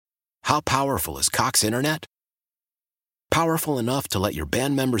How powerful is Cox Internet? Powerful enough to let your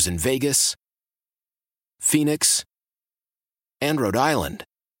band members in Vegas, Phoenix, and Rhode Island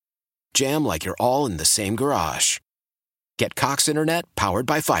jam like you're all in the same garage. Get Cox Internet powered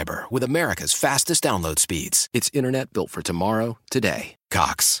by fiber with America's fastest download speeds. It's internet built for tomorrow, today.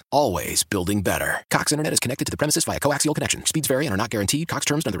 Cox, always building better. Cox Internet is connected to the premises via coaxial connection. Speeds vary and are not guaranteed. Cox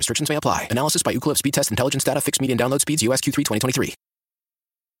terms and other restrictions may apply. Analysis by Ookla Speed Test Intelligence Data. Fixed median download speeds. US Q3 2023.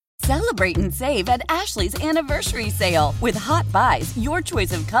 Celebrate and save at Ashley's Anniversary Sale. With Hot Buys, your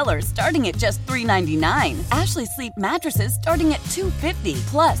choice of colors starting at just $3.99. Ashley Sleep mattresses starting at $2.50.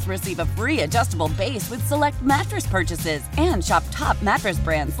 Plus, receive a free adjustable base with select mattress purchases. And shop top mattress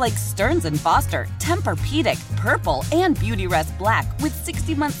brands like Stearns & Foster, Tempur-Pedic, Purple, and Beautyrest Black with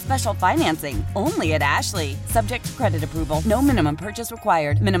 60-month special financing. Only at Ashley. Subject to credit approval. No minimum purchase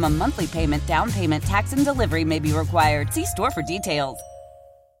required. Minimum monthly payment, down payment, tax, and delivery may be required. See store for details.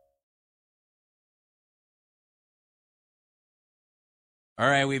 All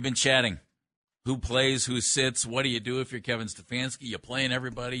right, we've been chatting. Who plays, who sits, what do you do if you're Kevin Stefanski? You playing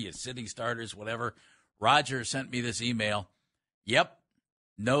everybody, you sitting starters, whatever. Roger sent me this email. Yep,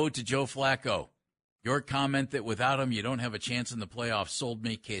 no to Joe Flacco. Your comment that without him you don't have a chance in the playoffs sold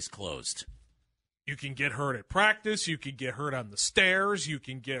me, case closed. You can get hurt at practice. You can get hurt on the stairs. You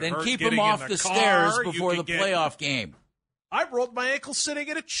can get then hurt keep getting him off in the car. stairs before the playoff game. I rolled my ankle sitting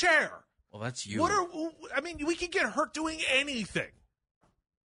in a chair. Well, that's you. We can get hurt doing anything.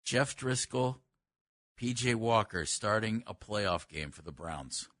 Jeff Driscoll, P.J. Walker starting a playoff game for the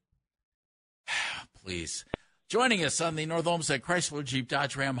Browns. Please. Joining us on the North Olmsted Chrysler Jeep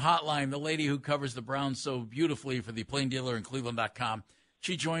Dodge Ram hotline, the lady who covers the Browns so beautifully for the Plain Dealer in Cleveland.com.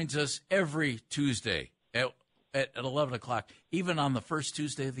 She joins us every Tuesday at 11 o'clock, even on the first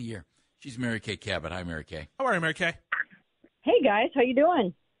Tuesday of the year. She's Mary Kay Cabot. Hi, Mary Kay. How are you, Mary Kay? Hey, guys. How you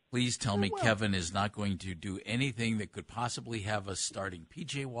doing? Please tell me Kevin is not going to do anything that could possibly have us starting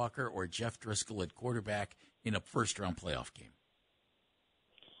P.J. Walker or Jeff Driscoll at quarterback in a first-round playoff game.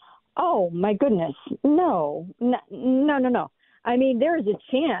 Oh, my goodness. No. I mean, there is a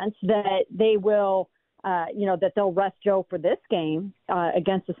chance that they will, that they'll rest Joe for this game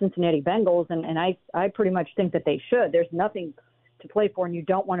against the Cincinnati Bengals, and I pretty much think that they should. There's nothing to play for, and you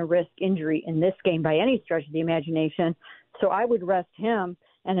don't want to risk injury in this game by any stretch of the imagination. So I would rest him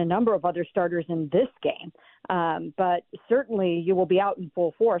and a number of other starters in this game. But certainly you will be out in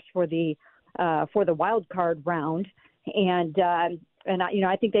full force for the wild card round. And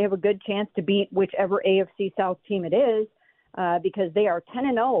I think they have a good chance to beat whichever AFC South team it is because they are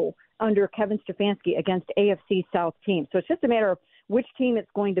 10-0 under Kevin Stefanski against AFC South teams. So it's just a matter of which team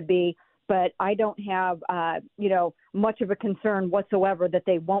it's going to be. But I don't have, much of a concern whatsoever that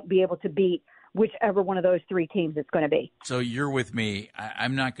they won't be able to beat whichever one of those three teams it's going to be. So you're with me.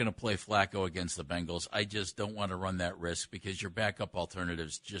 I'm not going to play Flacco against the Bengals. I just don't want to run that risk because your backup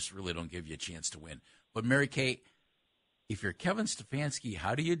alternatives just really don't give you a chance to win. But Mary Kay, if you're Kevin Stefanski,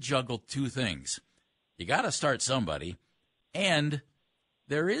 how do you juggle two things? You got to start somebody, and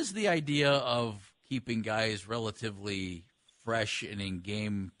there is the idea of keeping guys relatively fresh and in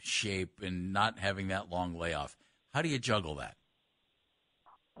game shape and not having that long layoff. How do you juggle that?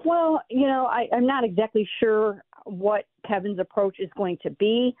 Well, I'm not exactly sure what Kevin's approach is going to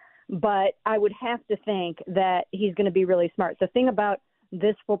be, but I would have to think that he's going to be really smart. The thing about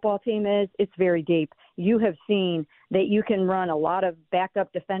this football team is it's very deep. You have seen that you can run a lot of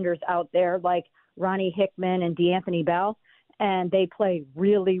backup defenders out there like Ronnie Hickman and DeAnthony Bell, and they play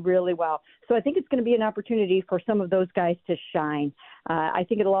really, really well. So I think it's going to be an opportunity for some of those guys to shine. I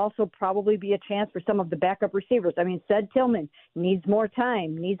think it'll also probably be a chance for some of the backup receivers. I mean, Ced Tillman needs more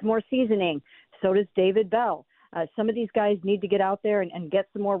time, needs more seasoning. So does David Bell. Some of these guys need to get out there and get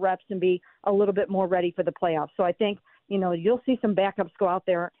some more reps and be a little bit more ready for the playoffs. So I think, you'll see some backups go out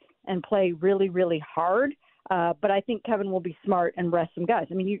there and play really, really hard. But I think Kevin will be smart and rest some guys.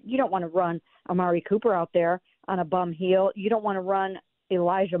 I mean, you don't want to run Amari Cooper out there on a bum heel. You don't want to run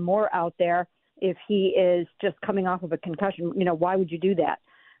Elijah Moore out there if he is just coming off of a concussion. Why would you do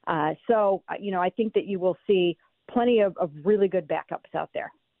that? So I think that you will see plenty of really good backups out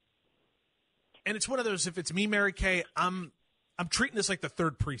there. And it's one of those, if it's me, Mary Kay, I'm treating this like the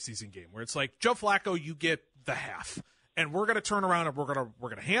third preseason game where it's like, Joe Flacco, you get the half. And we're going to turn around and we're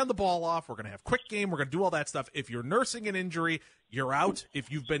going to hand the ball off. We're going to have quick game. We're going to do all that stuff. If you're nursing an injury, you're out.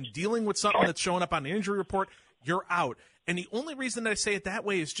 If you've been dealing with something that's showing up on the injury report, you're out. And the only reason that I say it that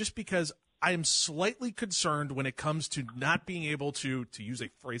way is just because I am slightly concerned when it comes to not being able to use a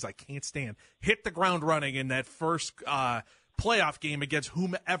phrase I can't stand, hit the ground running in that first playoff game against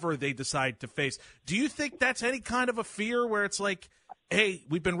whomever they decide to face. Do you think that's any kind of a fear where it's like, hey,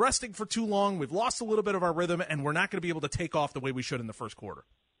 we've been resting for too long, we've lost a little bit of our rhythm, and we're not going to be able to take off the way we should in the first quarter?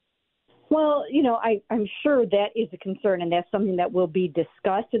 Well, I'm sure that is a concern, and that's something that will be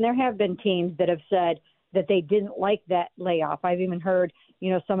discussed. And there have been teams that have said that they didn't like that layoff. I've even heard,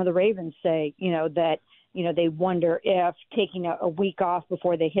 some of the Ravens say, that, they wonder if taking a week off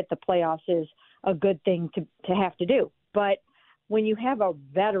before they hit the playoffs is a good thing to have to do. But when you have a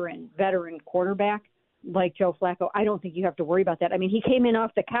veteran quarterback like Joe Flacco, I don't think you have to worry about that. I mean, he came in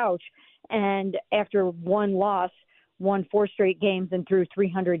off the couch, and after one loss, won 4 straight games and threw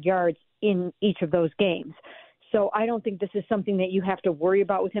 300 yards in each of those games. So I don't think this is something that you have to worry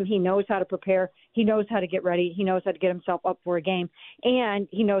about with him. He knows how to prepare. He knows how to get ready. He knows how to get himself up for a game, and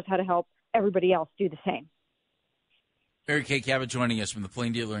he knows how to help everybody else do the same. Mary Kay Cabot joining us from the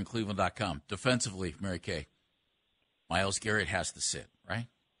Plain Dealer in Cleveland.com. Defensively, Mary Kay, Myles Garrett has to sit, right?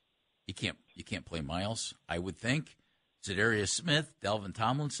 You can't play Myles, I would think. Za'Darius Smith, Dalvin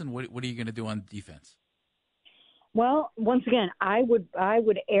Tomlinson, what are you going to do on defense? Well, once again, I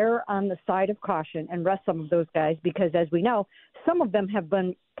would err on the side of caution and rest some of those guys because, as we know, some of them have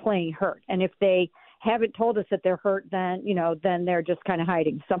been playing hurt. And if they haven't told us that they're hurt, then they're just kind of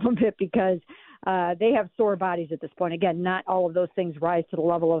hiding some of it because they have sore bodies at this point. Again, not all of those things rise to the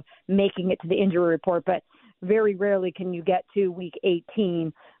level of making it to the injury report, but very rarely can you get to week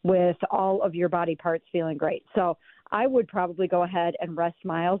 18 with all of your body parts feeling great. So I would probably go ahead and rest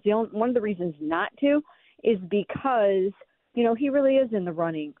Myles. One of the reasons not to is because, he really is in the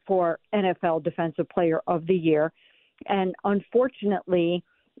running for NFL Defensive Player of the Year. And unfortunately,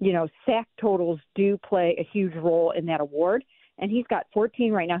 sack totals do play a huge role in that award. And he's got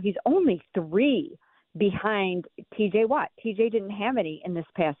 14 right now. He's only 3 behind TJ Watt. TJ didn't have any in this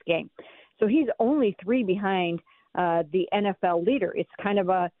past game. So he's only 3 behind the NFL leader. It's kind of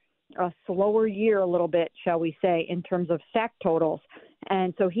a slower year a little bit, shall we say, in terms of sack totals.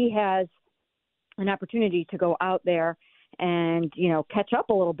 And so he has an opportunity to go out there and, catch up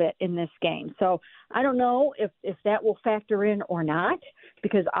a little bit in this game. So I don't know if that will factor in or not,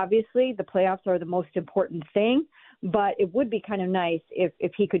 because obviously the playoffs are the most important thing, but it would be kind of nice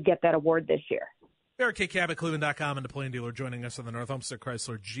if he could get that award this year. Mary Kay Cabot, Cleveland.com, and the Plain Dealer joining us on the North Olmsted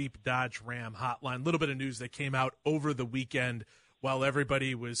Chrysler Jeep Dodge Ram hotline. A little bit of news that came out over the weekend while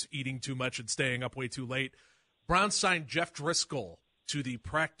everybody was eating too much and staying up way too late. Browns signed Jeff Driscoll to the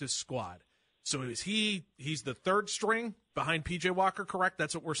practice squad. So he's the third string behind P.J. Walker, correct?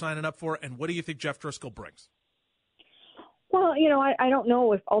 That's what we're signing up for. And what do you think Jeff Driscoll brings? Well, I don't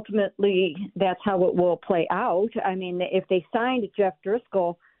know if ultimately that's how it will play out. I mean, if they signed Jeff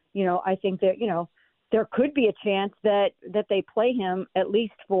Driscoll, I think that, there could be a chance that they play him at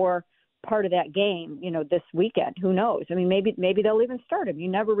least for part of that game, this weekend. Who knows? I mean, maybe they'll even start him. You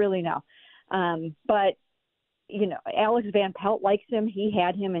never really know. But Alex Van Pelt likes him. He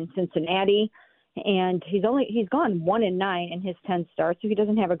had him in Cincinnati, and he's gone 1-9 in his 10 starts, so he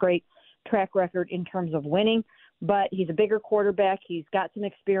doesn't have a great track record in terms of winning. But he's a bigger quarterback. He's got some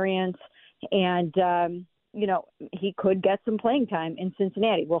experience, and he could get some playing time in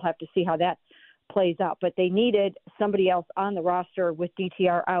Cincinnati. We'll have to see how that plays out. But they needed somebody else on the roster with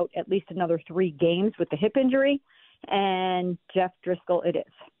DTR out at least another 3 games with the hip injury, and Jeff Driscoll it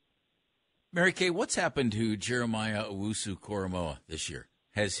is. Mary Kay, what's happened to Jeremiah Owusu-Koramoah this year?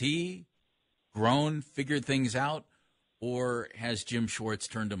 Has he grown, figured things out, or has Jim Schwartz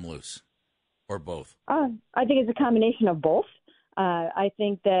turned him loose, or both? I think it's a combination of both. I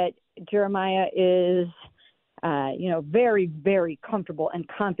think that Jeremiah is, very, very comfortable and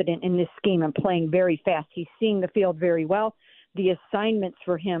confident in this scheme and playing very fast. He's seeing the field very well. The assignments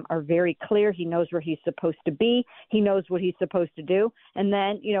for him are very clear. He knows where he's supposed to be. He knows what he's supposed to do. And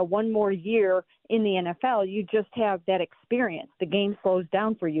then, one more year in the NFL, you just have that experience. The game slows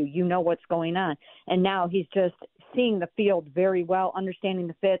down for you. You know what's going on. And now he's just seeing the field very well, understanding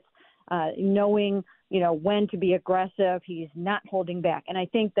the fits, knowing, when to be aggressive. He's not holding back. And I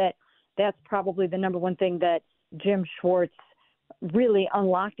think that that's probably the number one thing that Jim Schwartz really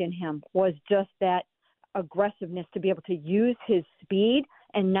unlocked in him was just that aggressiveness to be able to use his speed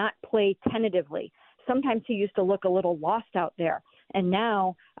and not play tentatively. Sometimes he used to look a little lost out there, and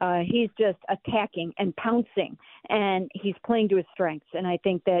now he's just attacking and pouncing, and he's playing to his strengths. And I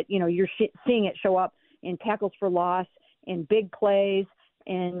think that, you're seeing it show up in tackles for loss, in big plays,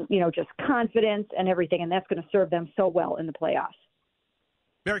 in, just confidence and everything, and that's going to serve them so well in the playoffs.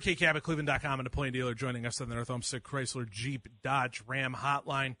 Mary Kay Cabot, Cleveland.com, and the Plain Dealer joining us on the North Olmsted Chrysler Jeep Dodge Ram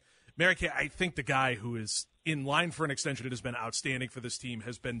hotline. Mary Kay, I think the guy who is in line for an extension that has been outstanding for this team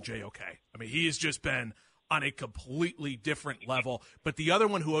has been J.O.K. I mean, he has just been on a completely different level. But the other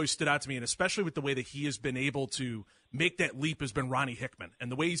one who always stood out to me, and especially with the way that he has been able to make that leap, has been Ronnie Hickman,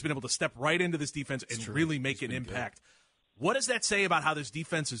 and the way he's been able to step right into this defense and really make an impact. Good. What does that say about how this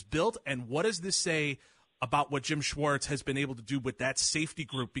defense is built, and what does this say about what Jim Schwartz has been able to do with that safety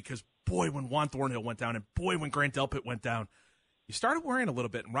group? Because, boy, when Juan Thornhill went down, and boy, when Grant Delpit went down, you started worrying a little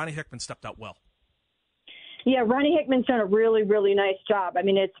bit, and Ronnie Hickman stepped out well. Yeah, Ronnie Hickman's done a really, really nice job. I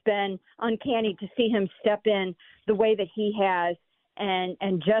mean, it's been uncanny to see him step in the way that he has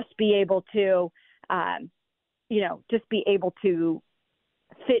and just be able to, just be able to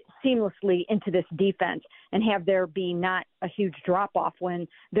fit seamlessly into this defense and have there be not a huge drop-off when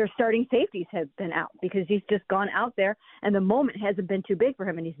their starting safeties have been out, because he's just gone out there and the moment hasn't been too big for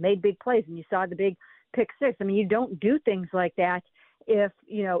him, and he's made big plays. And you saw the big pick six. I mean, you don't do things like that if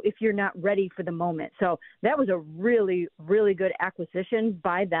you're not ready for the moment. So that was a really, really good acquisition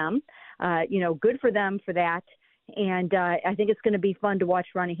by them. Good for them for that. And I think it's going to be fun to watch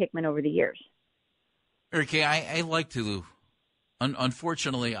Ronnie Hickman over the years. Mary Kay, I like to,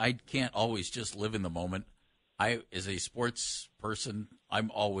 unfortunately, I can't always just live in the moment. As a sports person, I've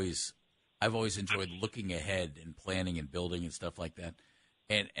always enjoyed looking ahead and planning and building and stuff like that.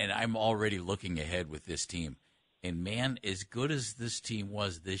 And I'm already looking ahead with this team. And, man, as good as this team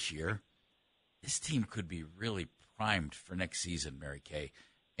was this year, this team could be really primed for next season, Mary Kay.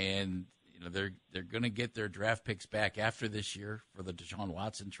 And, they're going to get their draft picks back after this year for the Deshaun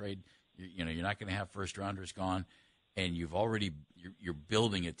Watson trade. You're not going to have first-rounders gone. And you're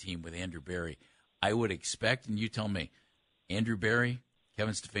building a team with Andrew Berry. I would expect, and you tell me, Andrew Berry,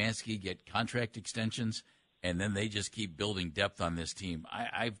 Kevin Stefanski get contract extensions, and then they just keep building depth on this team.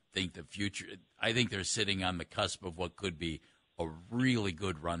 I think the future – I think they're sitting on the cusp of what could be a really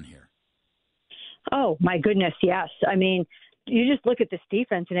good run here. Oh, my goodness, yes. I mean, you just look at this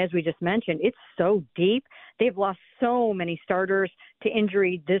defense, and as we just mentioned, it's so deep. They've lost so many starters to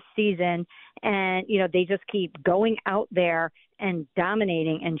injury this season, and, they just keep going out there and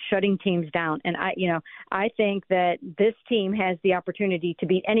dominating and shutting teams down. And, I think that this team has the opportunity to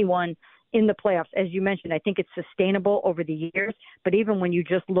beat anyone in the playoffs. As you mentioned, I think it's sustainable over the years. But even when you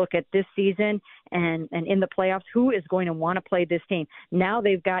just look at this season and in the playoffs, who is going to want to play this team? Now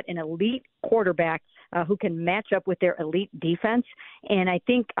they've got an elite quarterback who can match up with their elite defense. And I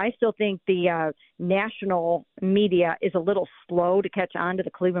still think the national media is a little slow to catch on to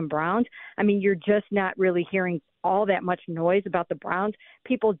the Cleveland Browns. I mean, you're just not really hearing all that much noise about the Browns.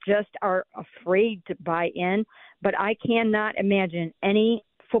 People just are afraid to buy in. But I cannot imagine any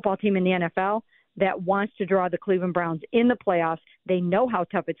football team in the NFL that wants to draw the Cleveland Browns in the playoffs. They know how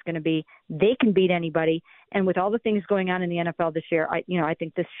tough it's going to be. They can beat anybody. And with all the things going on in the NFL this year, I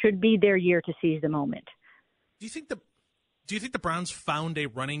think this should be their year to seize the moment. Do you think the Browns found a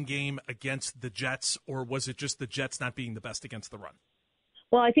running game against the Jets, or was it just the Jets not being the best against the run?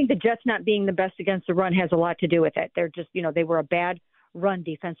 Well, I think the Jets not being the best against the run has a lot to do with it. They're just, they were a bad run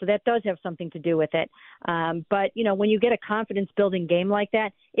defense. So that does have something to do with it. But, when you get a confidence-building game like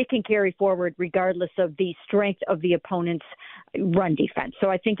that, it can carry forward regardless of the strength of the opponent's run defense. So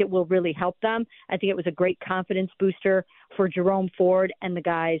I think it will really help them. I think it was a great confidence booster for Jerome Ford and the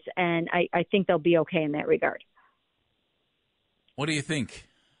guys, and I think they'll be okay in that regard. What do you think?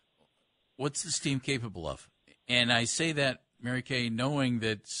 What's this team capable of? And I say that, Mary Kay, knowing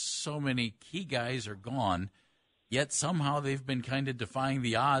that so many key guys are gone, yet somehow they've been kind of defying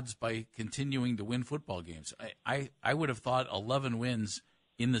the odds by continuing to win football games. I would have thought 11 wins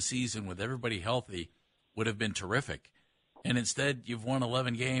in the season with everybody healthy would have been terrific. And instead, you've won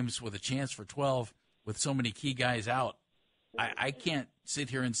 11 games with a chance for 12 with so many key guys out. I can't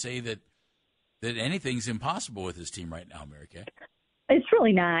sit here and say that anything's impossible with this team right now, Mary Kay. It's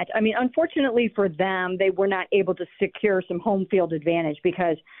really not. I mean, unfortunately for them, they were not able to secure some home field advantage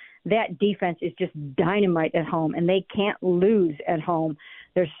because that defense is just dynamite at home, and they can't lose at home.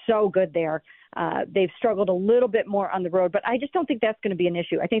 They're so good there. They've struggled a little bit more on the road, but I just don't think that's going to be an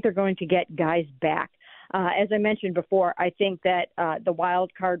issue. I think they're going to get guys back. As I mentioned before, I think that the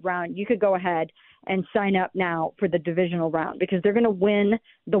wild card round, you could go ahead and sign up now for the divisional round because they're going to win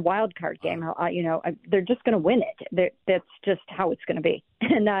the wild card game. They're just going to win it. That's just how it's going to be.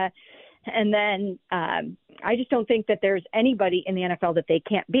 And then I just don't think that there's anybody in the NFL that they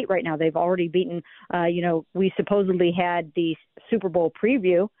can't beat right now. They've already beaten, we supposedly had the Super Bowl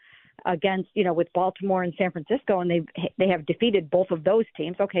preview against, with Baltimore and San Francisco, and they have defeated both of those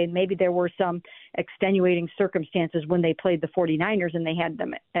teams. Okay, maybe there were some extenuating circumstances when they played the 49ers and they had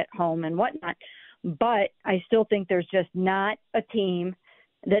them at home and whatnot. But I still think there's just not a team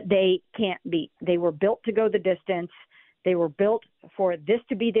that they can't beat. They were built to go the distance. They were built for this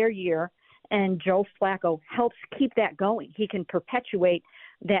to be their year, and Joe Flacco helps keep that going. He can perpetuate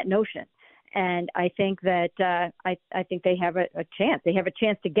that notion. And I think that I think they have a chance. They have a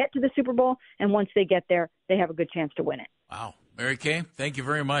chance to get to the Super Bowl, and once they get there, they have a good chance to win it. Wow. Mary Kay, thank you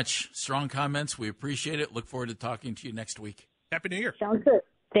very much. Strong comments. We appreciate it. Look forward to talking to you next week. Happy New Year. Sounds good.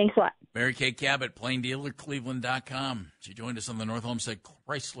 Thanks a lot. Mary Kay Cabot, Plain Dealer, Cleveland.com. She joined us on the North Homestead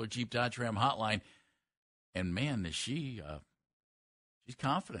Chrysler Jeep Dodge Ram hotline. And, man, is she's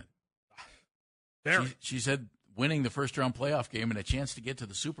confident. She said winning the first-round playoff game and a chance to get to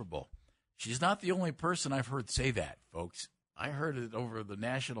the Super Bowl. She's not the only person I've heard say that, folks. I heard it over the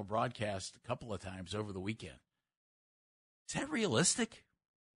national broadcast a couple of times over the weekend. Is that realistic?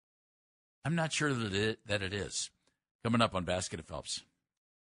 I'm not sure that it is. Coming up on Baskin Phelps.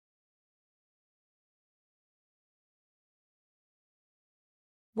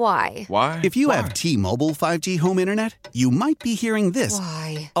 Why? If you have T-Mobile 5G home internet, you might be hearing this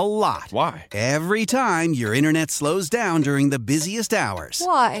a lot. Why? Every time your internet slows down during the busiest hours.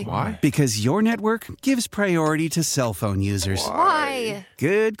 Why? Because your network gives priority to cell phone users. Why?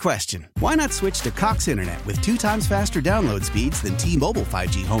 Good question. Why not switch to Cox Internet with 2 times faster download speeds than T-Mobile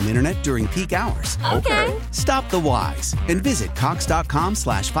 5G home internet during peak hours? Okay. Stop the whys and visit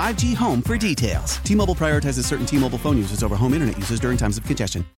cox.com/5G home for details. T-Mobile prioritizes certain T-Mobile phone users over home internet users during times of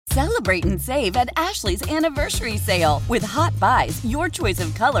congestion. Celebrate and save at Ashley's Anniversary Sale. With Hot Buys, your choice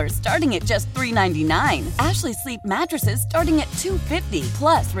of colors starting at just $3.99. Ashley Sleep mattresses starting at $2.50.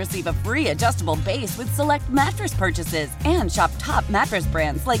 Plus, receive a free adjustable base with select mattress purchases. And shop top mattress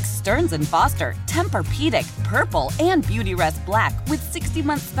brands like Stearns & Foster, Tempur-Pedic, Purple, and Beautyrest Black with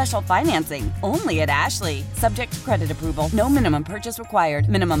 60-month special financing. Only at Ashley. Subject to credit approval. No minimum purchase required.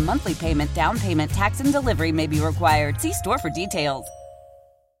 Minimum monthly payment, down payment, tax, and delivery may be required. See store for details.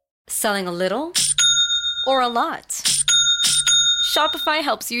 Selling a little or a lot? Shopify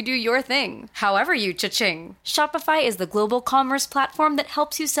helps you do your thing, however you cha-ching. Shopify is the global commerce platform that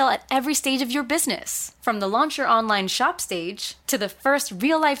helps you sell at every stage of your business. From the launch your online shop stage, to the first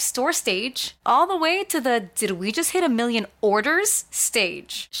real-life store stage, all the way to the did we just hit 1 million orders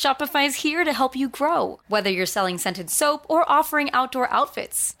stage. Shopify's here to help you grow. Whether you're selling scented soap or offering outdoor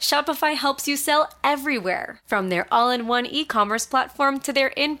outfits, Shopify helps you sell everywhere. From their all-in-one e-commerce platform to their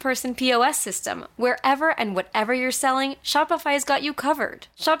in-person POS system, wherever and whatever you're selling, Shopify's got you covered.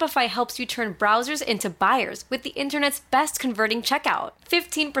 Shopify helps you turn browsers into buyers with the internet's best converting checkout.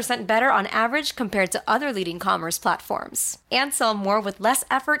 15% better on average compared to other leading commerce platforms. And sell more with less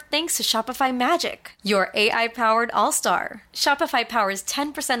effort thanks to Shopify Magic, your AI-powered all-star. Shopify powers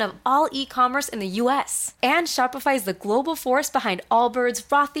 10% of all e-commerce in the U.S. And Shopify is the global force behind Allbirds,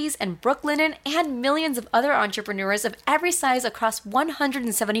 Rothy's, and Brooklinen, and millions of other entrepreneurs of every size across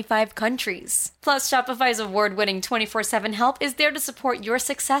 175 countries. Plus, Shopify's award-winning 24/7 help is there to support your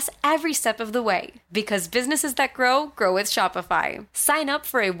success every step of the way. Because businesses that grow, grow with Shopify. Sign up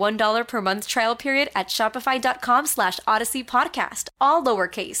for a $1 per month trial period at shopify.com/Odyssey Podcast, all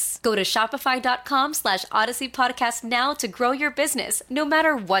lowercase. Go to shopify.com/Odyssey Podcast now to grow your business, no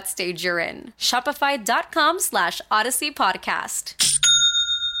matter what stage you're in. Shopify.com/Odyssey Podcast.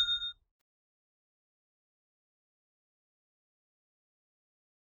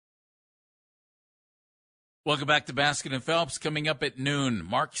 Welcome back to Baskin and Phelps. Coming up at noon,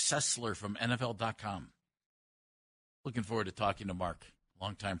 Mark Sessler from NFL.com. Looking forward to talking to Mark,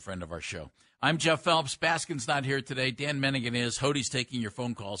 longtime friend of our show. I'm Jeff Phelps. Baskin's not here today. Dan Menningen is. Hody's taking your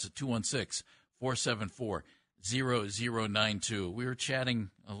phone calls at 216-474-0092. We were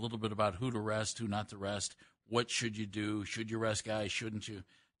chatting a little bit about who to rest, who not to rest. What should you do? Should you rest guys? Shouldn't you?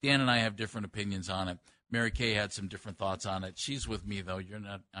 Dan and I have different opinions on it. Mary Kay had some different thoughts on it. She's with me, though.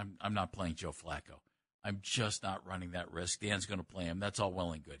 I'm not playing Joe Flacco. I'm just not running that risk. Dan's going to play him. That's all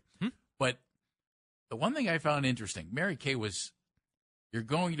well and good. But the one thing I found interesting, Mary Kay was, you're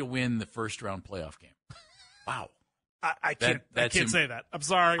going to win the first-round playoff game. Wow. I can't say that. I'm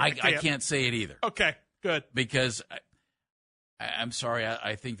sorry. I can't say it either. Okay, good. Because I'm sorry.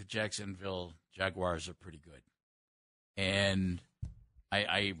 I think the Jacksonville Jaguars are pretty good. And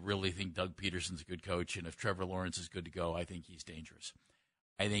I really think Doug Peterson's a good coach. And if Trevor Lawrence is good to go, I think he's dangerous.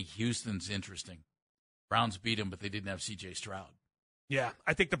 I think Houston's interesting. Browns beat him, but they didn't have C.J. Stroud. Yeah,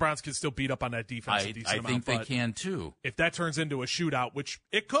 I think the Browns can still beat up on that defense a decent amount. I think they can, too. If that turns into a shootout, which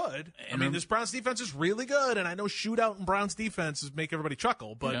it could. I mean, this Browns defense is really good, and I know shootout and Browns defense make everybody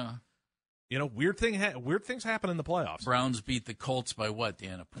chuckle, but, weird things happen in the playoffs. Browns beat the Colts by what,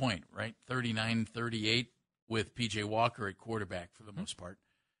 Dan? A point, right? 39-38 with P.J. Walker at quarterback for the most part.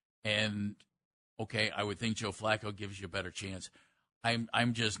 And, okay, I would think Joe Flacco gives you a better chance.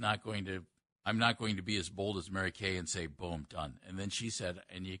 I'm just not going to I'm not going to be as bold as Mary Kay and say, boom, done. And then she said,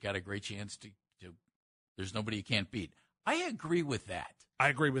 and you got a great chance to there's nobody you can't beat. I agree with that. I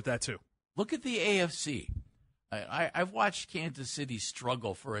agree with that, too. Look at the AFC. I've watched Kansas City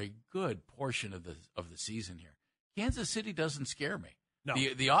struggle for a good portion of the season here. Kansas City doesn't scare me. No.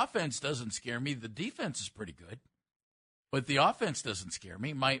 The offense doesn't scare me. The defense is pretty good. But the offense doesn't scare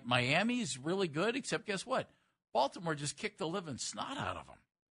me. Miami's really good, except guess what? Baltimore just kicked the living snot out of them.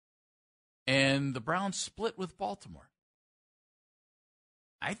 And the Browns split with Baltimore.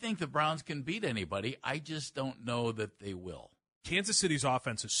 I think the Browns can beat anybody. I just don't know that they will. Kansas City's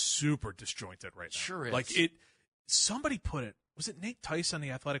offense is super disjointed right now. Sure is. Somebody put it, was it Nate Tice on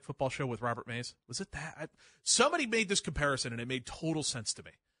the Athletic Football Show with Robert Mays? Was it that? Somebody made this comparison, and it made total sense to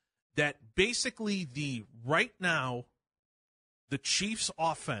me. That basically right now, the Chiefs'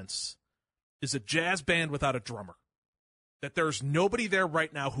 offense is a jazz band without a drummer. That there's nobody there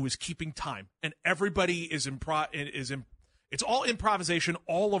right now who is keeping time, and everybody is it's all improvisation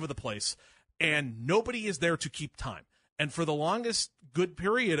all over the place, and nobody is there to keep time. And for the longest good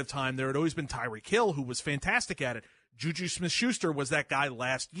period of time, there had always been Tyreek Hill, who was fantastic at it. Juju Smith-Schuster was that guy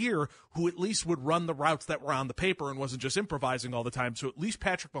last year who at least would run the routes that were on the paper and wasn't just improvising all the time. So at least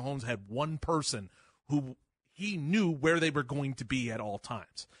Patrick Mahomes had one person who he knew where they were going to be at all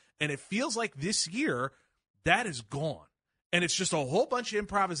times. And it feels like this year that is gone. And it's just a whole bunch of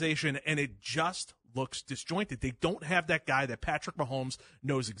improvisation, and it just looks disjointed. They don't have that guy that Patrick Mahomes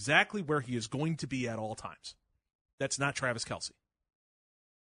knows exactly where he is going to be at all times. That's not Travis Kelce.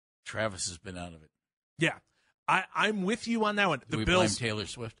 Travis has been out of it. Yeah. I'm with you on that one. Do we blame Taylor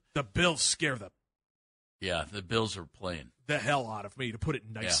Swift? The Bills scare them. Yeah, the Bills are playing the hell out of me, to put it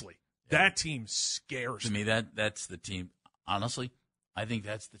nicely. Yeah. That team scares me. To me, that's the team. Honestly, I think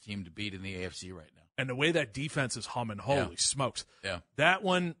that's the team to beat in the AFC right now. And the way that defense is humming, holy smokes. Yeah. That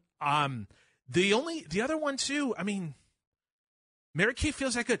one, the other one too, I mean, Mary Kay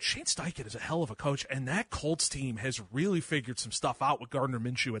feels that good. Shane Steichen is a hell of a coach, and that Colts team has really figured some stuff out with Gardner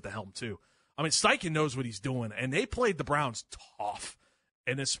Minshew at the helm too. I mean, Steichen knows what he's doing, and they played the Browns tough.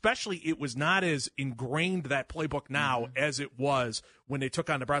 And especially it was not as ingrained, that playbook now, as it was when they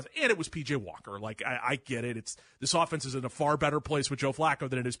took on the Browns. And it was P.J. Walker. Like, I get it. This offense is in a far better place with Joe Flacco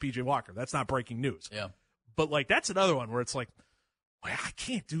than it is P.J. Walker. That's not breaking news. Yeah. But, like, that's another one where it's like, well, I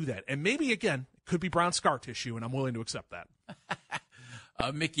can't do that. And maybe, again, it could be Brown scar tissue, and I'm willing to accept that.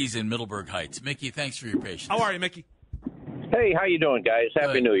 Mickey's in Middleburg Heights. Mickey, thanks for your patience. How are you, Mickey? Hey, how you doing, guys?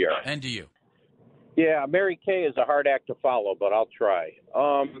 Happy New Year. And to you. Yeah, Mary Kay is a hard act to follow, but I'll try.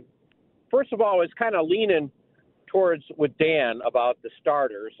 First of all, I was kind of leaning towards with Dan about the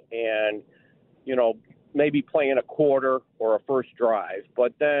starters and, maybe playing a quarter or a first drive.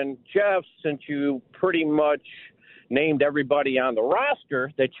 But then, Jeff, since you pretty much named everybody on the roster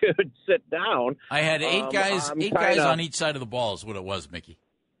that should sit down. I had eight guys on each side of the ball is what it was, Mickey.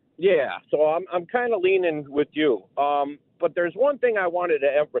 Yeah, so I'm kind of leaning with you. But there's one thing I wanted to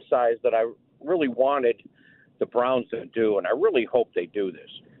emphasize that I really wanted the Browns to do, and I really hope they do this,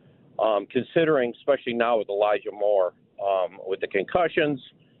 considering, especially now with Elijah Moore, with the concussions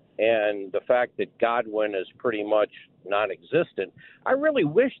and the fact that Godwin is pretty much non-existent. I really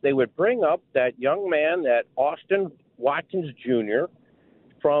wish they would bring up that young man, that Austin Watkins Jr.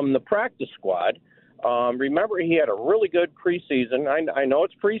 from the practice squad. Remember, he had a really good preseason. I know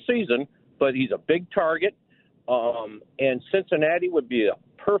it's preseason, but he's a big target, and Cincinnati would be a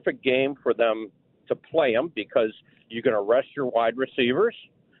perfect game for them to play him because you're going to rest your wide receivers,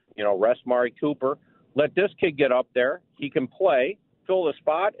 rest Mari Cooper. Let this kid get up there. He can play, fill the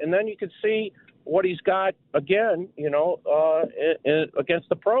spot, and then you can see what he's got again, against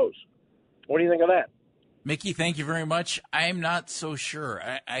the pros. What do you think of that? Mickey, thank you very much. I'm not so sure.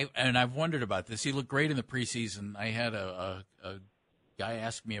 I've wondered about this. He looked great in the preseason. I had a guy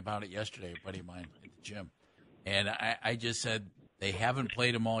ask me about it yesterday, a buddy of mine at the gym. And I just said, they haven't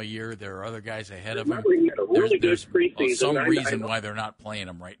played him all year. There are other guys ahead of him. There's some reason why they're not playing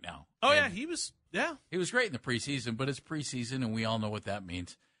him right now. Oh, and he was great in the preseason, but it's preseason, and we all know what that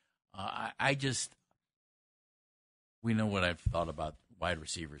means. We know what I've thought about wide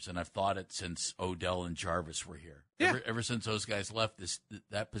receivers, and I've thought it since Odell and Jarvis were here. Yeah. Ever since those guys left,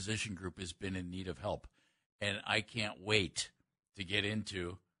 that position group has been in need of help, and I can't wait to get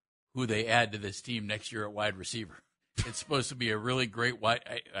into who they add to this team next year at wide receiver. It's supposed to be a really great wide.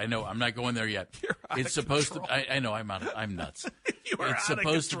 I know I'm not going there yet. It's supposed to. I know I'm nuts. It's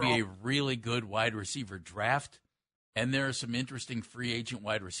supposed to be a really good wide receiver draft, and there are some interesting free agent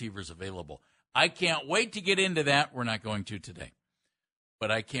wide receivers available. I can't wait to get into that. We're not going to today,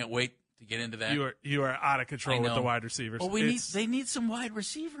 but I can't wait to get into that. You are out of control with the wide receivers. Well, they need some wide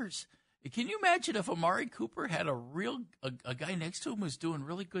receivers. Can you imagine if Amari Cooper had a guy next to him who's doing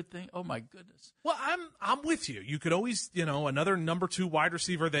really good things? Oh my goodness. Well, I'm with you. You could always, another number 2 wide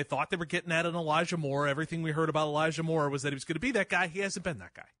receiver. They thought they were getting at an Elijah Moore. Everything we heard about Elijah Moore was that he was going to be that guy. He hasn't been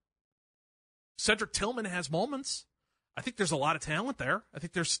that guy. Cedric Tillman has moments. I think there's a lot of talent there. I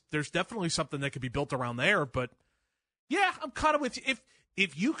think there's definitely something that could be built around there. But yeah, I'm kind of with you.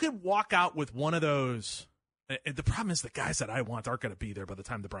 If you could walk out with one of those. The problem is the guys that I want aren't going to be there by the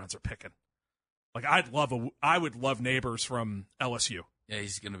time the Browns are picking. Like I would love Neighbors from LSU. Yeah,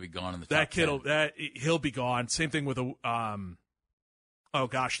 he's going to be gone in the that top 10. He'll be gone. Same thing with the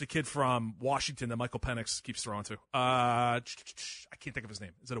kid from Washington that Michael Penix keeps throwing to. I can't think of his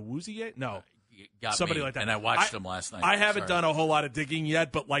name. Is it a Woozy? No, somebody like that. And I watched him last night. I haven't done a whole lot of digging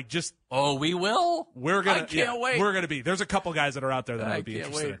yet, but we will. I can't wait. We're gonna be. There's a couple guys that are out there that I would be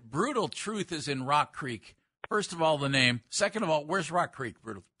interested in. Brutal Truth is in Rock Creek. First of all, the name. Second of all, where's Rock Creek?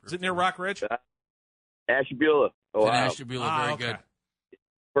 Brutal. Is it near Rock Ridge? Ashtabula, Ohio. Ashtabula, very good.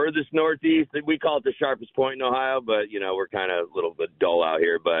 Furthest northeast, we call it the sharpest point in Ohio, but we're kind of a little bit dull out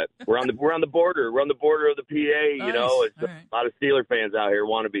here. But we're on the border. We're on the border of the PA. Nice. It's a lot of Steeler fans out here,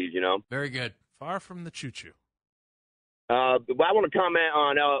 wannabes. Very good. Far from the choo-choo. I want to comment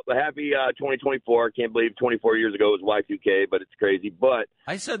on happy 2024. Can't believe 24 years ago was Y2K, but it's crazy. But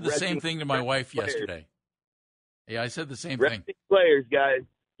I said the same thing to my wife yesterday. Yeah, I said the same thing. Players, guys,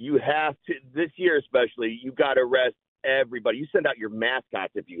 you have to, this year especially, you got to rest everybody. You send out your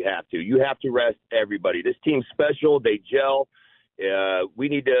mascots if you have to. You have to rest everybody. This team's special. They gel. We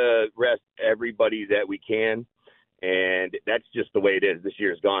need to rest everybody that we can, and that's just the way it is. This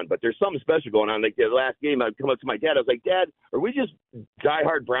year's gone. But there's something special going on. Like the last game, I'd come up to my dad. I was like, Dad, are we just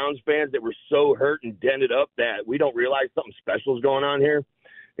diehard Browns fans that were so hurt and dented up that we don't realize something special is going on here?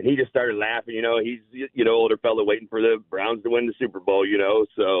 And he just started laughing. He's older fella waiting for the Browns to win the Super Bowl.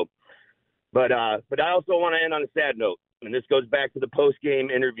 So, but I also want to end on a sad note, and this goes back to the post game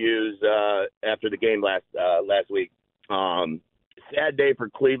interviews after the game last week. Sad day for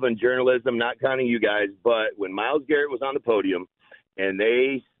Cleveland journalism, not counting you guys, but when Myles Garrett was on the podium, and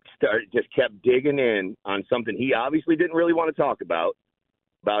they just kept digging in on something he obviously didn't really want to talk about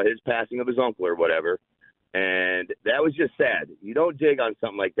his passing of his uncle or whatever. And that was just sad. You don't dig on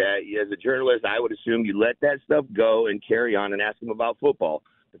something like that. As a journalist, I would assume you let that stuff go and carry on and ask him about football.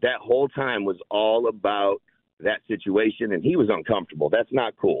 But that whole time was all about that situation, and he was uncomfortable. That's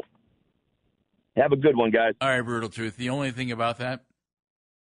not cool. Have a good one, guys. All right, Brutal Truth. The only thing about that,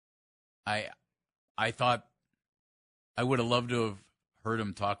 I thought I would have loved to have heard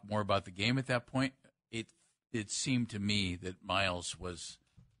him talk more about the game at that point. It seemed to me that Myles was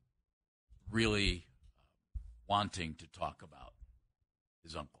really wanting to talk about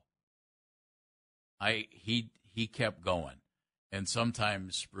his uncle. He kept going, and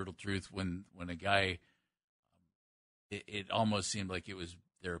sometimes, Brutal Truth, when a guy, it almost seemed like it was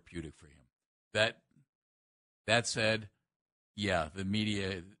therapeutic for him. That said, yeah, the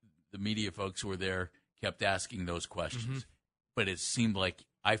media folks who were there kept asking those questions, but it seemed like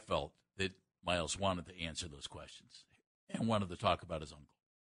I felt that Myles wanted to answer those questions and wanted to talk about his uncle.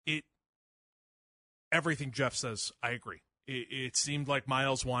 Everything Jeff says, I agree. It seemed like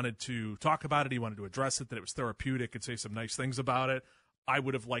Myles wanted to talk about it. He wanted to address it, that it was therapeutic and say some nice things about it. I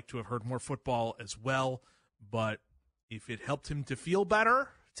would have liked to have heard more football as well, but if it helped him to feel better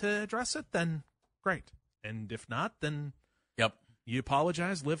to address it, then great. And if not, then you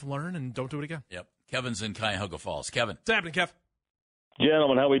apologize, live, learn, and don't do it again. Yep. Kevin's in Cuyahoga Falls. Kevin. What's happening, Kev?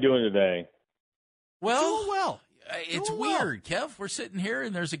 Gentlemen, how are we doing today? Well, doing well. It's weird, Kev. We're sitting here,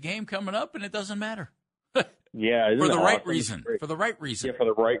 and there's a game coming up, and it doesn't matter. Yeah, for the right awesome? reason. For the right reason. Yeah, for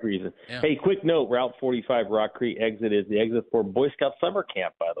the right reason. Yeah. Hey, quick note: Route 45 Rock Creek exit is the exit for Boy Scout summer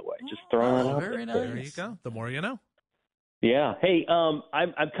camp. By the way, just throwing it out very there. nice. There you go. The more you know. Yeah. Hey, I'm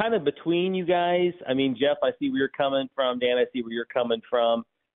kind of between you guys. I mean, Jeff, I see where you're coming from. Dan, I see where you're coming from.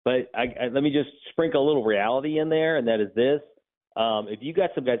 But let me just sprinkle a little reality in there, and that is this: if you got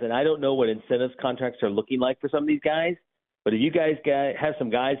some guys, and I don't know what incentives contracts are looking like for some of these guys. But if you guys have some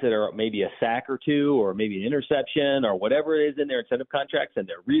guys that are maybe a sack or two or maybe an interception or whatever it is in their incentive contracts and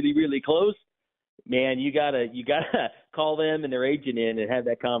they're really, really close, man, you gotta call them and their agent in and have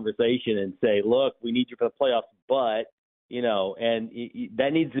that conversation and say, look, we need you for the playoffs, but, and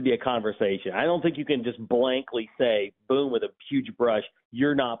that needs to be a conversation. I don't think you can just blankly say, boom, with a huge brush,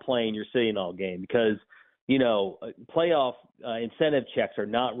 you're not playing, you're sitting all game because, playoff incentive checks are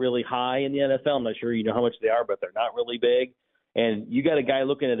not really high in the NFL. I'm not sure you know how much they are, but they're not really big. And you got a guy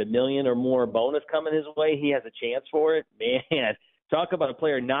looking at $1 million or more bonus coming his way. He has a chance for it. Man, talk about a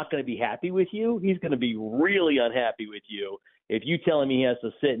player not going to be happy with you. He's going to be really unhappy with you if you tell him he has to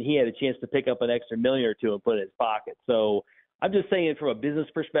sit and he had a chance to pick up an extra million or two and put it in his pocket. So I'm just saying from a business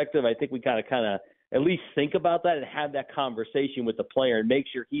perspective, I think we kind of at least think about that and have that conversation with the player and make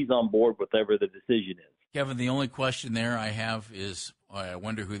sure he's on board with whatever the decision is. Kevin, the only question there I have is I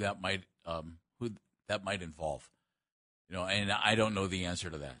wonder who that might involve. And I don't know the answer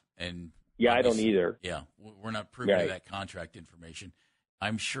to that. And yeah, I don't either. Yeah, we're not privy to that contract information.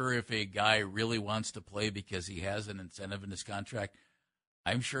 I'm sure if a guy really wants to play because he has an incentive in his contract,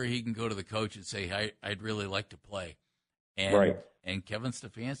 I'm sure he can go to the coach and say, I'd really like to play. And Kevin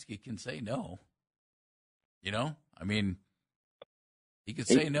Stefanski can say no. I mean, he could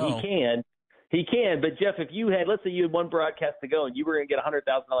say no. He can. But, Jeff, if you had, let's say you had one broadcast to go and you were going to get a $100,000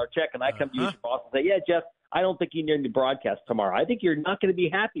 check, and I come to you as your boss and say, yeah, Jeff, I don't think you need to broadcast tomorrow. I think you're not going to be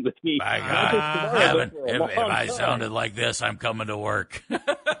happy with me. My God, Kevin, if I sounded like this, I'm coming to work.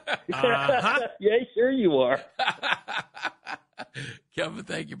 Yeah, sure you are. Kevin,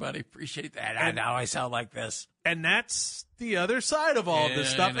 thank you, buddy. Appreciate that. And now I sound like this. And that's the other side of all this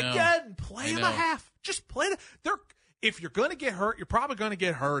stuff. Again, play him a half. Just play if you're going to get hurt, you're probably going to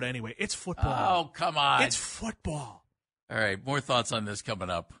get hurt anyway. It's football. Oh, come on. It's football. All right, more thoughts on this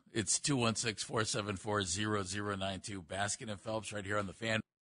coming up. It's 216-474-0092. Baskin and Phelps right here on the Fan.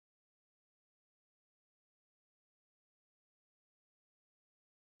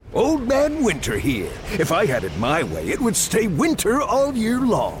 Old Man Winter here. If I had it my way, it would stay winter all year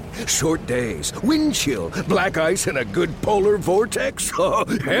long. Short days, wind chill, black ice, and a good polar vortex. Oh,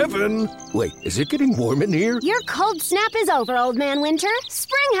 heaven. Wait, is it getting warm in here? Your cold snap is over, Old Man Winter.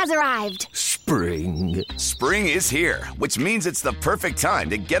 Spring has arrived. Spring. Spring is here, which means it's the perfect time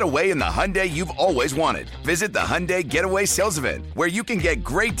to get away in the Hyundai you've always wanted. Visit the Hyundai Getaway Sales Event, where you can get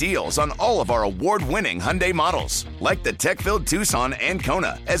great deals on all of our award-winning Hyundai models, like the tech-filled Tucson and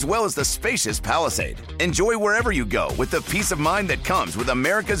Kona, as well as the spacious Palisade. Enjoy wherever you go with the peace of mind that comes with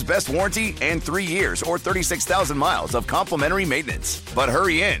America's best warranty and 3 years or 36,000 miles of complimentary maintenance. But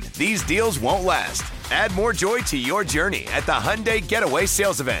hurry in, these deals won't last. Add more joy to your journey at the Hyundai Getaway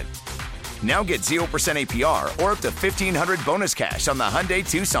Sales Event. Now get 0% APR or up to $1,500 bonus cash on the Hyundai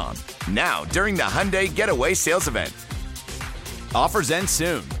Tucson. Now, during the Hyundai Getaway Sales Event. Offers end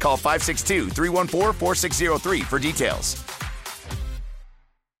soon. Call 562-314-4603 for details.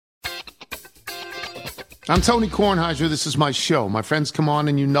 I'm Tony Kornheiser. This is my show. My friends come on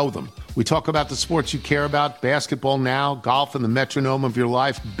and you know them. We talk about the sports you care about, basketball now, golf, and the metronome of your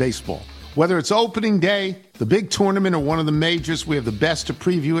life, baseball. Whether it's opening day, the big tournament, or one of the majors, we have the best to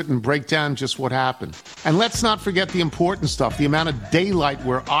preview it and break down just what happened. And let's not forget the important stuff, the amount of daylight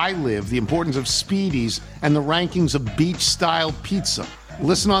where I live, the importance of speedies, and the rankings of beach-style pizza.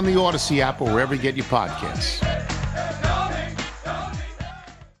 Listen on the Odyssey app or wherever you get your podcasts.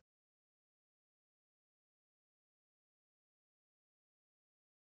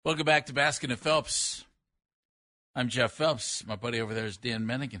 Welcome back to Baskin and Phelps. I'm Jeff Phelps. My buddy over there is Dan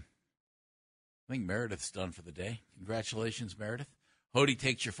Menningen. I think Meredith's done for the day. Congratulations, Meredith. Hody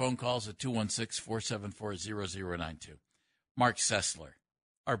takes your phone calls at 216-474-0092. Mark Sessler,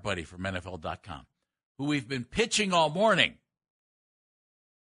 our buddy from NFL.com, who we've been pitching all morning,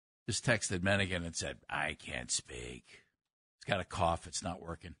 just texted Menningen and said, I can't speak. He's got a cough. It's not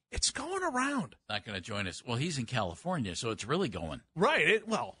working. It's going around. Not going to join us. Well, he's in California, so it's really going. Right.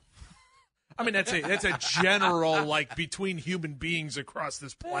 That's a general, like, between human beings across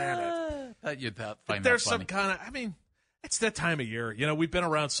this planet. You'd find There's that funny. some kind of, it's that time of year. You know, we've been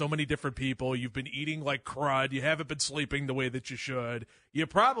around so many different people. You've been eating like crud. You haven't been sleeping the way that you should. You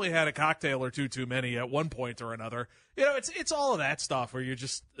probably had a cocktail or two too many at one point or another. You know, it's all of that stuff where you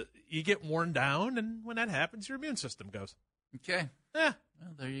get worn down, and when that happens, your immune system goes. Okay. Yeah.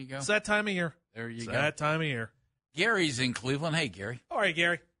 Well, there you go. It's that time of year. There you go. That time of year. Gary's in Cleveland. Hey, Gary. All right,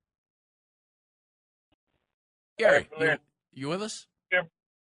 Gary. Gary, you with us? Yep.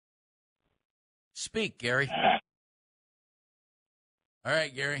 Speak, Gary. All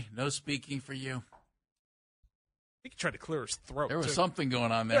right, Gary. No speaking for you. He could try to clear his throat. There was too. something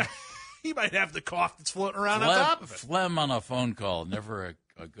going on there. He might have the cough that's floating around on top of it. Phlegm on a phone call, never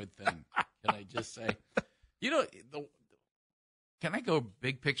a good thing. Can I just say? You know, can I go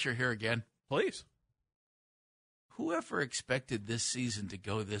big picture here again? Please. Whoever expected this season to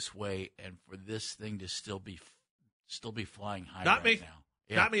go this way and for this thing to still be flying high Not right me. now?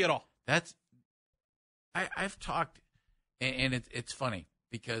 Yeah. Not me at all. I've talked, and it's funny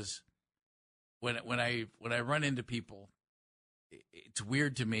because when I run into people, it's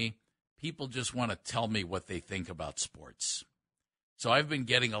weird to me. People just want to tell me what they think about sports. So I've been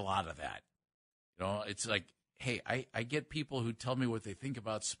getting a lot of that. You know, it's like, hey, I get people who tell me what they think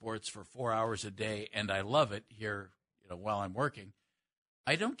about sports for 4 hours a day, and I love it here, while I'm working.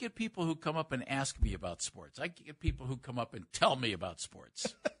 I don't get people who come up and ask me about sports. I get people who come up and tell me about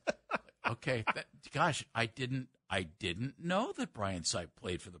sports. Okay, gosh, I didn't know that Brian Sipe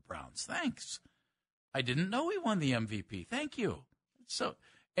played for the Browns. Thanks. I didn't know he won the MVP. Thank you. So,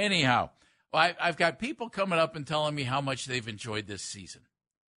 anyhow, I've got people coming up and telling me how much they've enjoyed this season.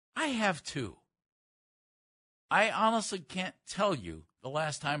 I have too. I honestly can't tell you the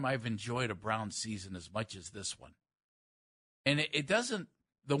last time I've enjoyed a Browns season as much as this one. And it doesn't,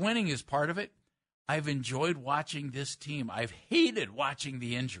 the winning is part of it. I've enjoyed watching this team. I've hated watching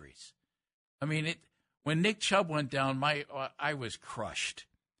the injuries. I mean, when Nick Chubb went down, I was crushed.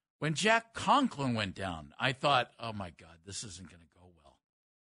 When Jack Conklin went down, I thought, oh, my God, this isn't going to go well.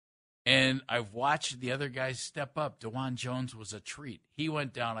 And I've watched the other guys step up. DeJuan Jones was a treat. He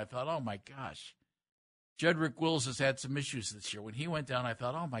went down. I thought, oh, my gosh. Jedrick Wills has had some issues this year. When he went down, I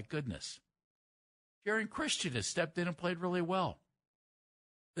thought, oh, my goodness. Jaron Christian has stepped in and played really well.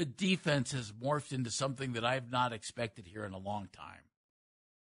 The defense has morphed into something that I've not expected here in a long time.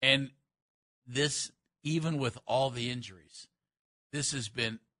 And this, even with all the injuries, this has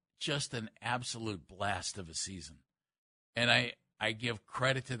been just an absolute blast of a season. And I give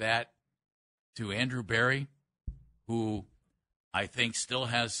credit to that to Andrew Berry, who I think still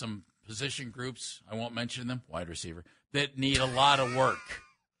has some position groups, I won't mention them, wide receiver, that need a lot of work.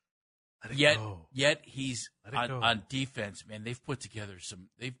 Yet he's on defense, man. They've put together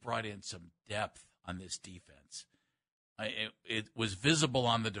they've brought in some depth on this defense. It was visible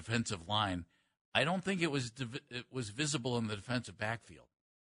on the defensive line. I don't think it was visible in the defensive backfield.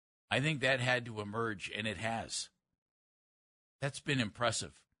 I think that had to emerge, and it has. That's been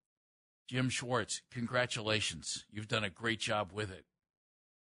impressive. Jim Schwartz, congratulations. You've done a great job with it.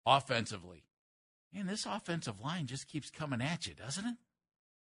 Offensively, man, this offensive line just keeps coming at you, doesn't it?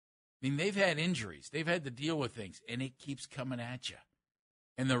 I mean, they've had injuries. They've had to deal with things, and it keeps coming at you.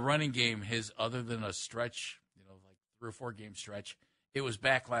 And the running game has, other than a stretch, like 3 or 4 game stretch, it was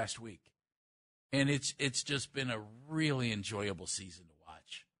back last week. And it's just been a really enjoyable season to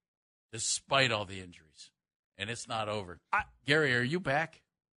watch, despite all the injuries. And it's not over. Gary, are you back?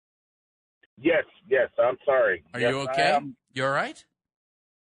 Yes, I'm sorry. Are you okay? You all right?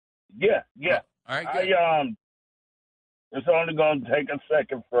 Yeah. All right, good. It's only going to take a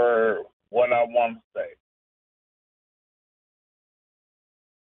second for what I want to say.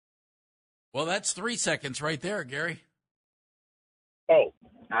 Well, that's 3 seconds right there, Gary. Oh,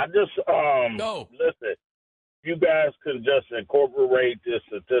 I just, listen, you guys can just incorporate this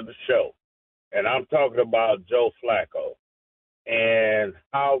into the show. And I'm talking about Joe Flacco and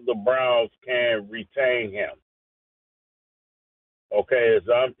how the Browns can retain him. Okay, it's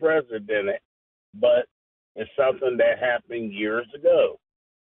unprecedented, but it's something that happened years ago.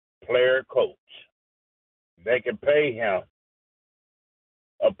 Player coach. They can pay him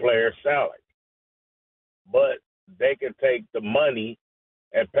a player's salary, but they can take the money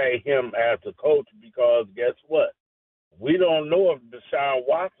and pay him as a coach because guess what? We don't know if Deshaun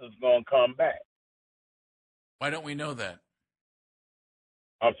Watson's going to come back. Why don't we know that?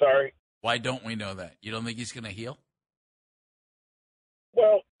 I'm sorry? Why don't we know that? You don't think he's going to heal?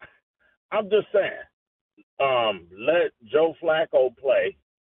 Well, I'm just saying. Let Joe Flacco play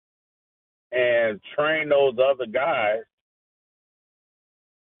and train those other guys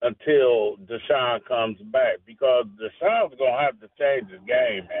until Deshaun comes back because Deshaun's going to have to change his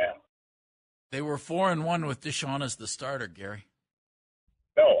game, man. They were 4-1 with Deshaun as the starter, Gary.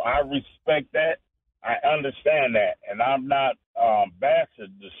 No, I respect that. I understand that. And I'm not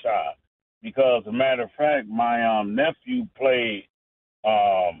bashing Deshaun because, as a matter of fact, my nephew played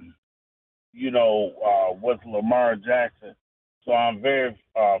with Lamar Jackson. So I'm very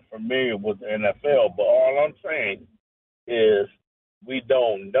familiar with the NFL. But all I'm saying is we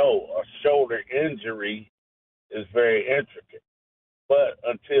don't know. A shoulder injury is very intricate. But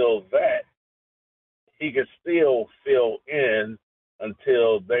until that, he can still fill in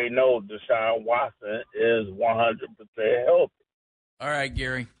until they know Deshaun Watson is 100% healthy. All right,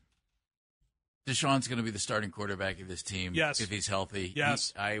 Gary. Deshaun's going to be the starting quarterback of this team if he's healthy.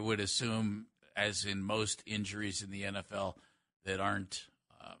 Yes. I would assume, as in most injuries in the NFL that aren't,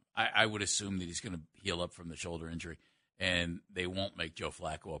 I would assume that he's going to heal up from the shoulder injury, and they won't make Joe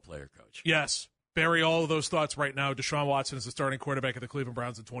Flacco a player coach. Yes. Bury all of those thoughts right now. Deshaun Watson is the starting quarterback of the Cleveland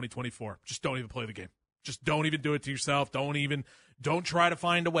Browns in 2024. Just don't even play the game. Just don't even do it to yourself. Don't try to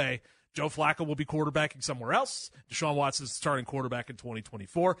find a way. Joe Flacco will be quarterbacking somewhere else. Deshaun Watson is the starting quarterback in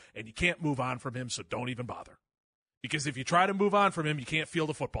 2024, and you can't move on from him, so don't even bother. Because if you try to move on from him, you can't field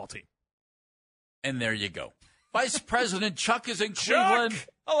a football team. And there you go. Vice President Chuck is in Cleveland.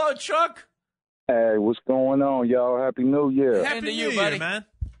 Hello, Chuck. Hey, what's going on, y'all? Happy New Year. Happy New Year, buddy. Man.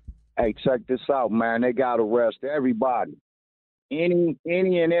 Hey, check this out, man. They got to arrest everybody. Any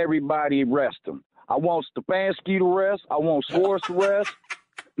and everybody arrest them. I want Stefanski to rest. I want Swartz to rest.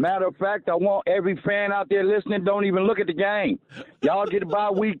 Matter of fact, I want every fan out there listening, don't even look at the game. Y'all get a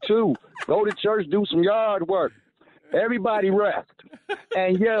bye week 2. Go to church, do some yard work. Everybody rest.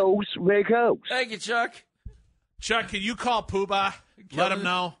 And yo, big hopes. Thank you, Chuck. Chuck, can you call Poobah? Let him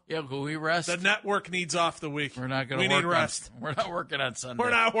know. Yeah, can we rest? The network needs off the week. We're not going to work. We need rest. We're not working on Sunday.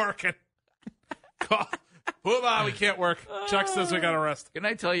 We're not working. Call Poobah, we can't work. Chuck says we got to rest. Can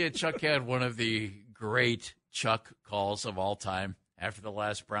I tell you, Chuck had one of the great Chuck calls of all time after the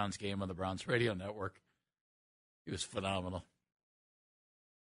last Browns game on the Browns radio network. He was phenomenal.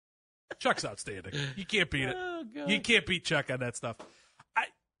 Chuck's outstanding. You can't beat it. Oh, you can't beat Chuck on that stuff.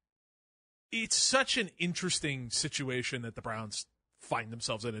 It's such an interesting situation that the Browns find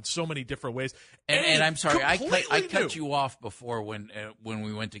themselves in so many different ways. And I'm sorry, I cut you off before when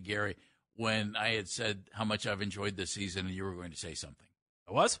we went to Gary, when I had said how much I've enjoyed this season, and you were going to say something.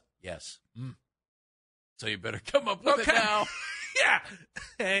 I was? Yes. So you better come up with it now. Yeah.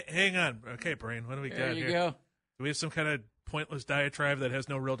 Hey, hang on. Okay, Brain, what do we got here? There you go. Do we have some kind of pointless diatribe that has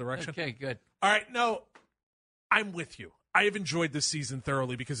no real direction? Okay, good. All right, no, I'm with you. I have enjoyed this season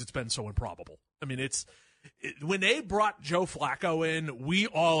thoroughly because it's been so improbable. I mean, when they brought Joe Flacco in, we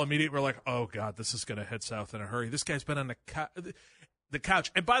all immediately were like, oh, God, this is going to head south in a hurry. This guy's been on the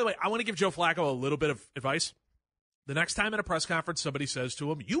couch. And by the way, I want to give Joe Flacco a little bit of advice. The next time at a press conference somebody says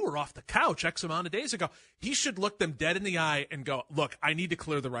to him, you were off the couch X amount of days ago, he should look them dead in the eye and go, look, I need to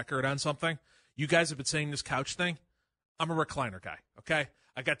clear the record on something. You guys have been saying this couch thing. I'm a recliner guy, okay?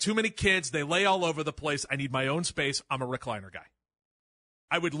 I got too many kids. They lay all over the place. I need my own space. I'm a recliner guy.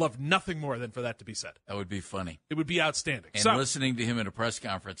 I would love nothing more than for that to be said. That would be funny. It would be outstanding. And listening to him at a press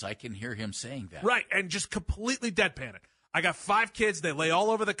conference, I can hear him saying that. Right, and just completely deadpan it. I got 5 kids. They lay all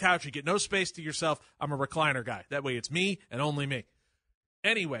over the couch. You get no space to yourself. I'm a recliner guy. That way it's me and only me.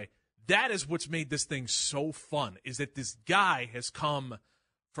 Anyway, that is what's made this thing so fun, is that this guy has come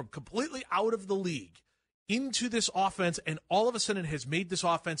from completely out of the league into this offense, and all of a sudden has made this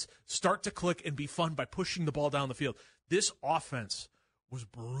offense start to click and be fun by pushing the ball down the field. This offense was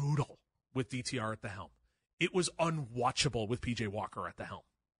brutal with DTR at the helm. It was unwatchable with P.J. Walker at the helm.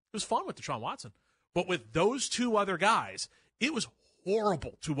 It was fun with Deshaun Watson. But with those 2 other guys, it was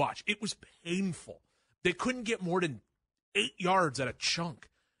horrible to watch. It was painful. They couldn't get more than 8 yards at a chunk.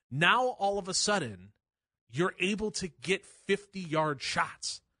 Now, all of a sudden, you're able to get 50-yard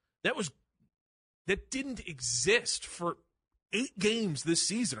shots. That didn't exist for 8 games this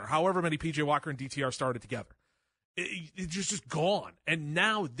season, or however many P.J. Walker and DTR started together. It's just gone. And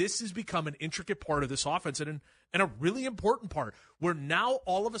now this has become an intricate part of this offense and a really important part, where now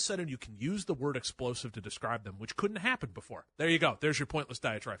all of a sudden you can use the word explosive to describe them, which couldn't happen before. There you go. There's your pointless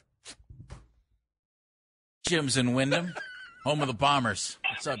diatribe. Jim's in Wyndham, home of the Bombers.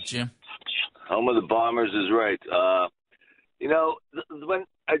 What's up, Jim? Home of the Bombers is right. I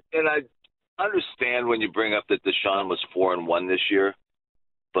understand when you bring up that Deshaun was 4-1 this year,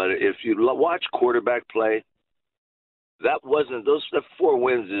 but if you watch quarterback play, that 4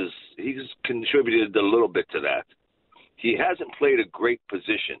 wins he's contributed a little bit to that. He hasn't played a great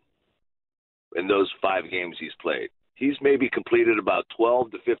position in those 5 games he's played. He's maybe completed about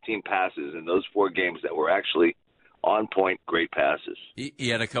 12 to 15 passes in those 4 games that were actually on point, great passes. He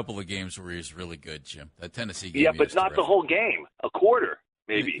had a couple of games where he was really good, Jim. That Tennessee game. Yeah, but not the whole game. A quarter,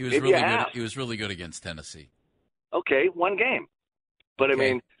 maybe. He was maybe really a half. good. He was really good against Tennessee. Okay, 1 game. But okay. I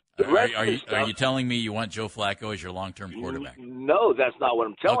mean, the rest are you telling me you want Joe Flacco as your long-term quarterback? No, that's not what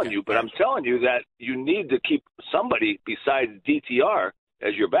I'm telling you. But I'm telling you that you need to keep somebody besides DTR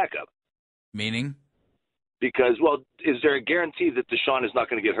as your backup. Meaning? Because, is there a guarantee that Deshaun is not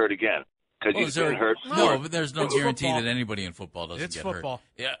going to get hurt again? Because he's been hurt. No, but there's no guarantee that anybody in football doesn't get football.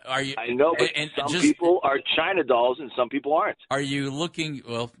 hurt. Yeah, are you? I know, but some people are China dolls and some people aren't. Are you looking?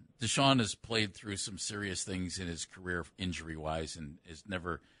 Well, Deshaun has played through some serious things in his career, injury-wise, and is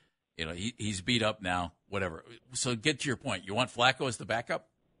never. He's beat up now. Whatever. So get to your point. You want Flacco as the backup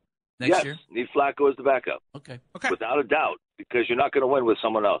next year? Need Flacco as the backup. Okay. Without a doubt, because you're not going to win with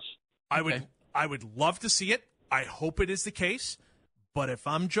someone else. I would love to see it. I hope it is the case. But if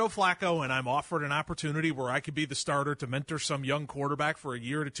I'm Joe Flacco and I'm offered an opportunity where I could be the starter to mentor some young quarterback for a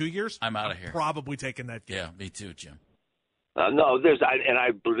year to 2 years, I'm out of here. Probably taking that game. Yeah, me too, Jim. No, and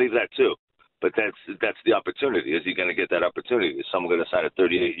I believe that too. But that's the opportunity. Is he going to get that opportunity? Is someone going to sign a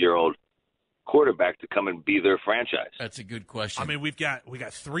 38-year-old quarterback to come and be their franchise? That's a good question. I mean, we got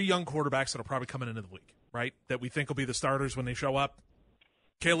 3 young quarterbacks that are probably coming into the league, right? That we think will be the starters when they show up.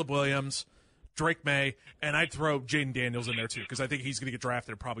 Caleb Williams, Drake May, and I'd throw Jaden Daniels in there too because I think he's going to get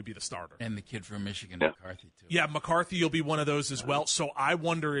drafted and probably be the starter. And the kid from Michigan, McCarthy, too. Yeah, McCarthy will be one of those as well. So I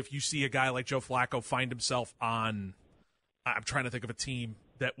wonder if you see a guy like Joe Flacco find himself on – I'm trying to think of a team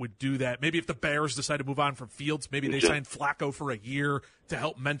that would do that. Maybe if the Bears decide to move on from Fields, maybe they sign Flacco for a year to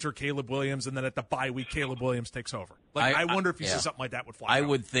help mentor Caleb Williams, and then at the bye week, Caleb Williams takes over. I wonder if you see something like that with Flacco. I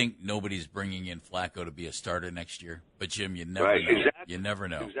would think nobody's bringing in Flacco to be a starter next year. But, Jim, you never know. Exactly. You never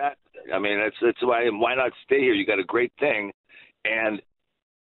know. Exactly. I mean, that's why not stay here? You got a great thing. And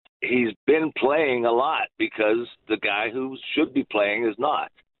he's been playing a lot because the guy who should be playing is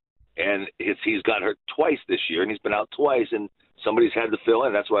not. And he's got hurt twice this year, and he's been out twice, and somebody's had to fill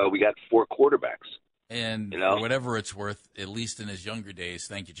in. That's why we got 4 quarterbacks. And for whatever it's worth, at least in his younger days,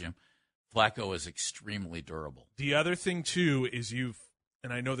 thank you, Jim, Flacco is extremely durable. The other thing, too, is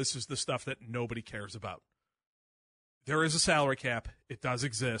and I know this is the stuff that nobody cares about. There is a salary cap. It does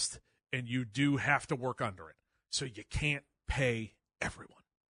exist, and you do have to work under it. So you can't pay everyone.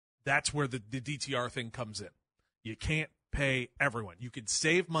 That's where the DTR thing comes in. You can't pay everyone. You could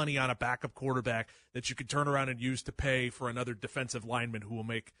save money on a backup quarterback that you could turn around and use to pay for another defensive lineman who will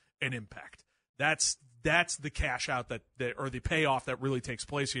make an impact. That's the cash out or the payoff that really takes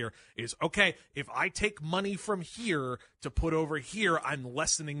place here is, okay, if I take money from here to put over here, I'm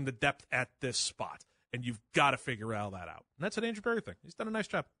lessening the depth at this spot. And you've got to figure all that out. And that's an Andrew Berry thing. He's done a nice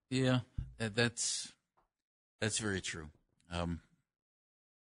job. Yeah, that's very true.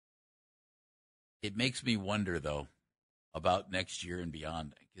 It makes me wonder, though, about next year and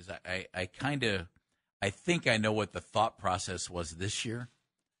beyond, because I think I know what the thought process was this year,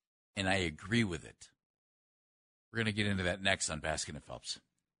 and I agree with it. We're going to get into that next on Baskin Phelps.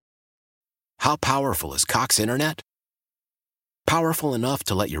 How powerful is Cox Internet? Powerful enough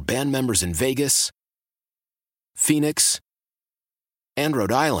to let your band members in Vegas, Phoenix, and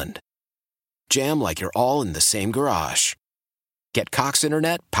Rhode Island jam like you're all in the same garage. Get Cox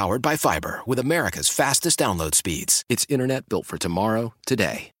Internet powered by fiber with America's fastest download speeds. It's internet built for tomorrow,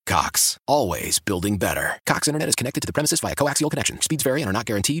 today. Cox, always building better. Cox Internet is connected to the premises via coaxial connection. Speeds vary and are not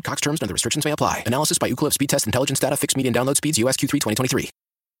guaranteed. Cox terms and other restrictions may apply. Analysis by Ookla of Speed Test Intelligence Data. Fixed median download speeds. US Q3 2023.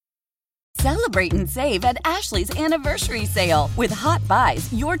 Celebrate and save at Ashley's Anniversary Sale. With Hot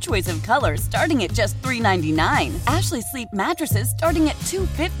Buys, your choice of colors starting at just $3.99. Ashley Sleep mattresses starting at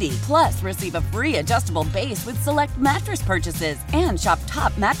 $2.50. Plus, receive a free adjustable base with select mattress purchases. And shop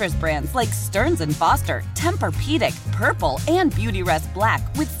top mattress brands like Stearns & Foster, Tempur-Pedic, Purple, and Beautyrest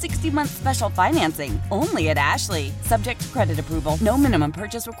Black with 60-month special financing. Only at Ashley. Subject to credit approval. No minimum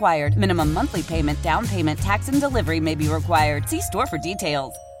purchase required. Minimum monthly payment, down payment, tax, and delivery may be required. See store for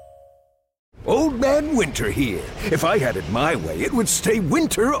details. Old Man Winter here. If I had it my way, it would stay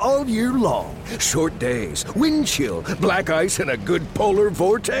winter all year long. Short days, wind chill, black ice, and a good polar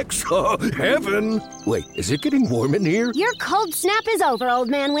vortex. Oh, heaven. Wait, is it getting warm in here? Your cold snap is over, Old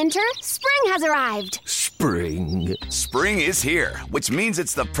Man Winter. Spring has arrived. Spring. Spring is here, which means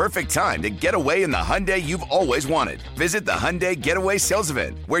it's the perfect time to get away in the Hyundai you've always wanted. Visit the Hyundai Getaway Sales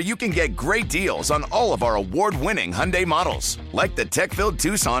Event, where you can get great deals on all of our award-winning Hyundai models, like the tech-filled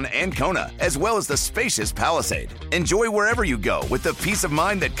Tucson and Kona, as well as the spacious Palisade. Enjoy wherever you go with the peace of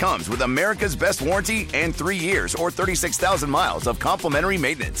mind that comes with America's best warranty and 3 years or 36,000 miles of complimentary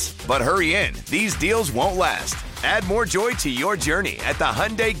maintenance. But hurry in, these deals won't last. Add more joy to your journey at the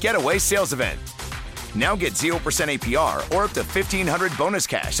Hyundai Getaway Sales Event. Now get 0% APR or up to $1,500 bonus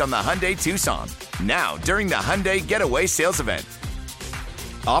cash on the Hyundai Tucson. Now, during the Hyundai Getaway Sales Event.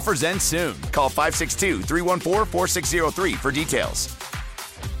 Offers end soon. Call 562-314-4603 for details.